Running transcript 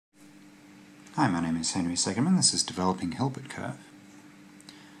Hi, my name is Henry Segerman. This is Developing Hilbert Curve.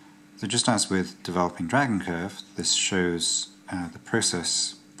 So just as with Developing Dragon Curve, this shows the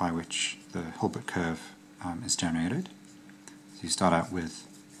process by which the Hilbert curve is generated. So you start out with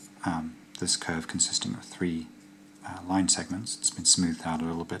this curve consisting of three line segments. It's been smoothed out a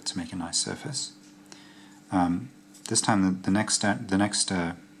little bit to make a nice surface. This time the next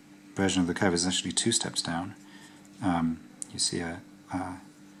version of the curve is actually two steps down. You see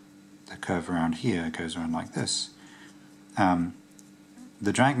the curve around here goes around like this. The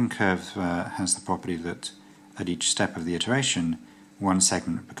dragon curve has the property that at each step of the iteration, one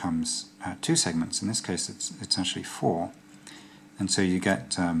segment becomes two segments. In this case, it's actually four, and so you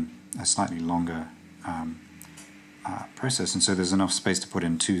get a slightly longer process. And so there's enough space to put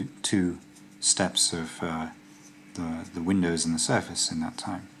in two steps of the windows and the surface in that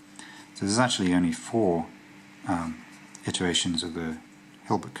time. So there's actually only four iterations of the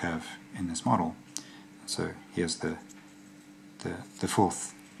Hilbert curve in this model. So here's the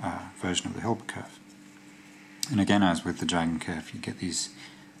fourth version of the Hilbert curve. And again, as with the dragon curve, you get these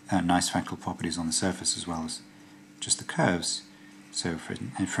nice fractal properties on the surface as well as just the curves. So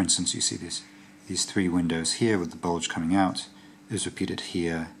for instance, you see these three windows here with the bulge coming out is repeated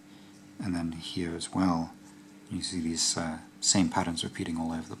here and then here as well. You see these same patterns repeating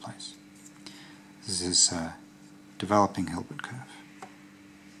all over the place. This is Developing Hilbert Curve.